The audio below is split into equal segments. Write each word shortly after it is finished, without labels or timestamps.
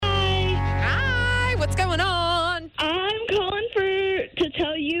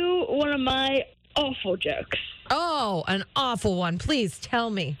Awful jokes. Oh, an awful one. Please tell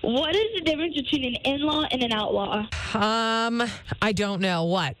me. What is the difference between an in-law and an outlaw? I don't know.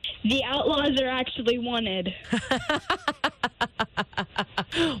 What? The outlaws are actually wanted.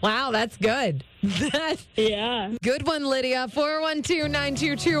 Wow, that's good. Yeah. Good one, Lydia.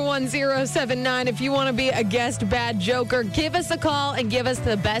 412-922-1079. If you want to be a guest bad joker, give us a call and give us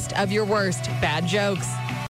the best of your worst bad jokes.